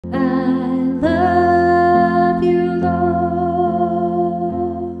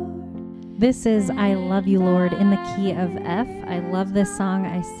This is I Love You, Lord, in the key of F. I love this song.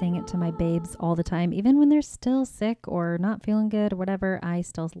 I sing it to my babes all the time. Even when they're still sick or not feeling good or whatever, I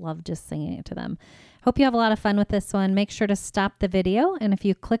still love just singing it to them. Hope you have a lot of fun with this one. Make sure to stop the video, and if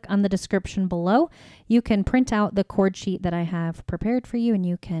you click on the description below, you can print out the chord sheet that I have prepared for you, and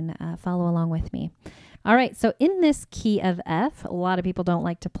you can follow along with me. All right, so in this key of F, a lot of people don't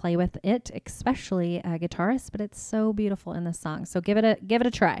like to play with it, especially guitarists, but it's so beautiful in this song. So give it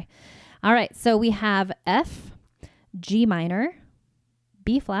a try. All right, so we have F, G minor,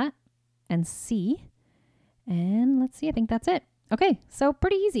 B flat, and C. And let's see, I think that's it. Okay, so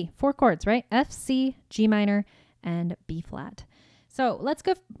pretty easy. 4 chords, right? F, C, G minor, and B flat. So let's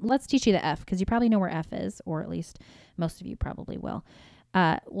teach you the F, because you probably know where F is, or at least most of you probably will.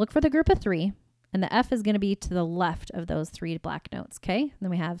 Look for the group of 3. And the F is going to be to the left of those 3 black notes, okay? Then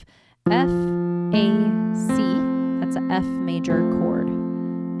we have F, A, C. That's an F major chord,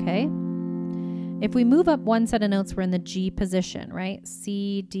 okay? If we move up one set of notes, we're in the G position, right?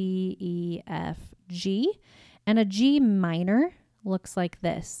 C, D, E, F, G. And a G minor looks like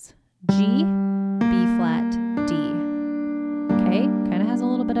this. G, B flat, D. Okay? Kind of has a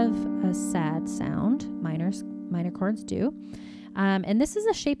little bit of a sad sound. Minor chords do. And this is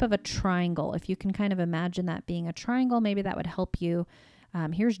the shape of a triangle. If you can kind of imagine that being a triangle, maybe that would help you.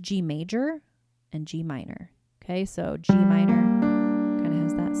 Here's G major and G minor. Okay, so G minor kind of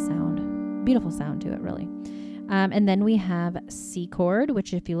has that sound, beautiful sound to it, really. And then we have C chord,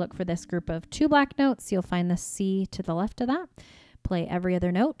 which if you look for this group of 2 black notes, you'll find the C to the left of that. Play every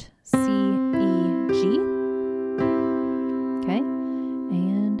other note, C, E, G. Okay,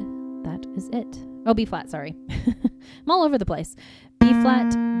 and that is it. Oh, B flat, sorry. I'm all over the place. B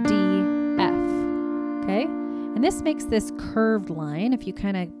flat, D, F. Okay? And this makes this curved line. If you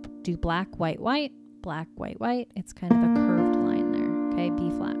kind of do black, white, white, black, white, white, it's kind of a curved line there. Okay? B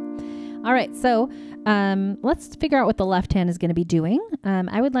flat. All right. So let's figure out what the left hand is going to be doing.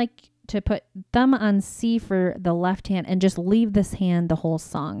 I would like to put thumb on C for the left hand and just leave this hand the whole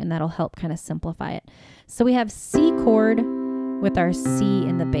song, and that'll help kind of simplify it. So we have C chord with our C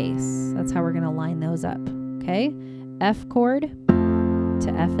in the bass. That's how we're going to line those up. Okay? F chord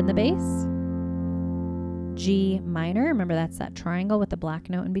to F in the bass. G minor. Remember, that's that triangle with the black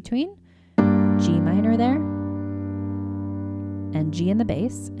note in between. G minor there. And G in the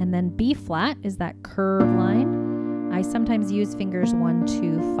bass. And then B flat is that curved line. I sometimes use fingers 1,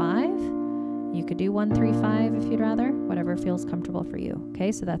 2, 5. You could do 1, 3, 5 if you'd rather. Whatever feels comfortable for you.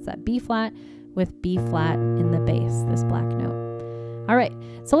 Okay, so that's that B flat with B flat in the bass, this black note. All right,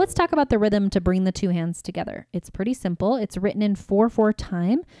 so let's talk about the rhythm to bring the 2 hands together. It's pretty simple. It's written in 4/4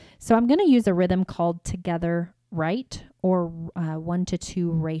 time. So I'm going to use a rhythm called together right, or 1-to-2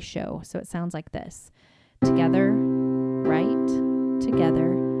 ratio. So it sounds like this. Together, right,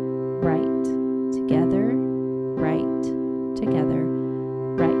 together, right, together, right, together,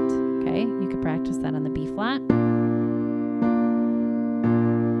 right. Okay, you could practice that on the B flat.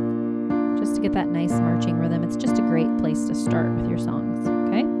 Just to get that nice marching rhythm. It's just a great place to start with your songs,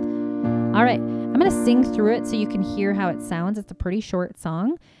 okay? All right, I'm going to sing through it so you can hear how it sounds. It's a pretty short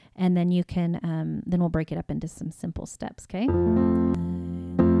song, and then you can, then we'll break it up into some simple steps, okay? I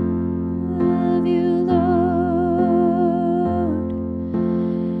love you, Lord,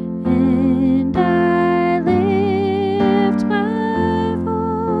 and I lift my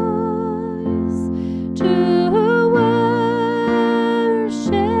voice to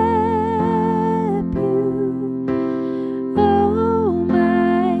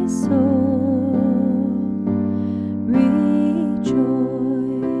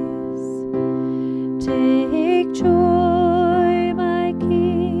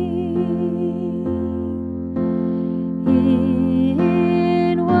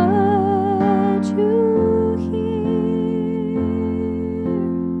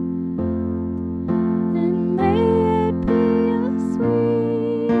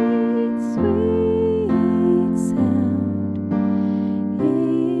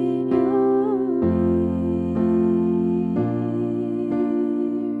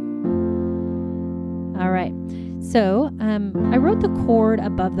So I wrote the chord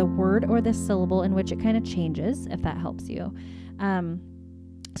above the word or the syllable in which it kind of changes, if that helps you. So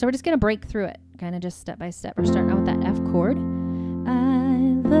we're just going to break through it, kind of just step by step. We're starting out with that F chord. I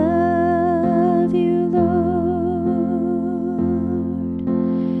love you, Lord,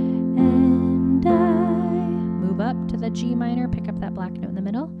 and I move up to the G minor, pick up that black note in the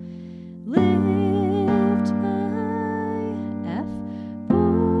middle. Lift my F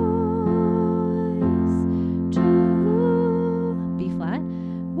voice to B flat,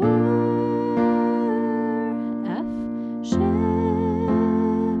 war, F, ship,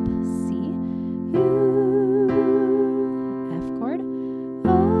 C,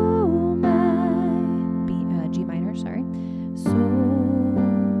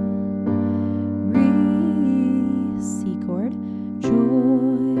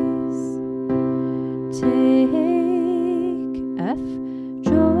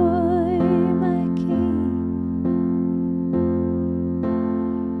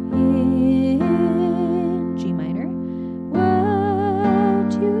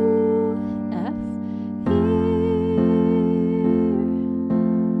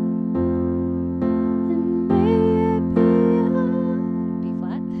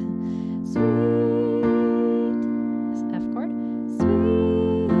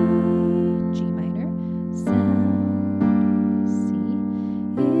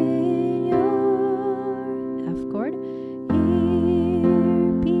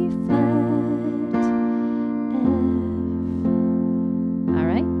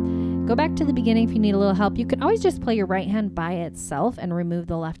 Go back to the beginning if you need a little help. You can always just play your right hand by itself and remove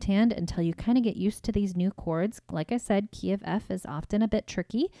the left hand until you kind of get used to these new chords. Like I said, key of F is often a bit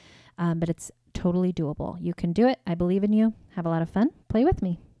tricky, but it's totally doable. You can do it. I believe in you. Have a lot of fun. Play with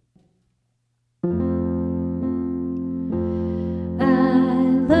me. I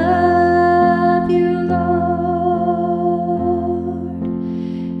love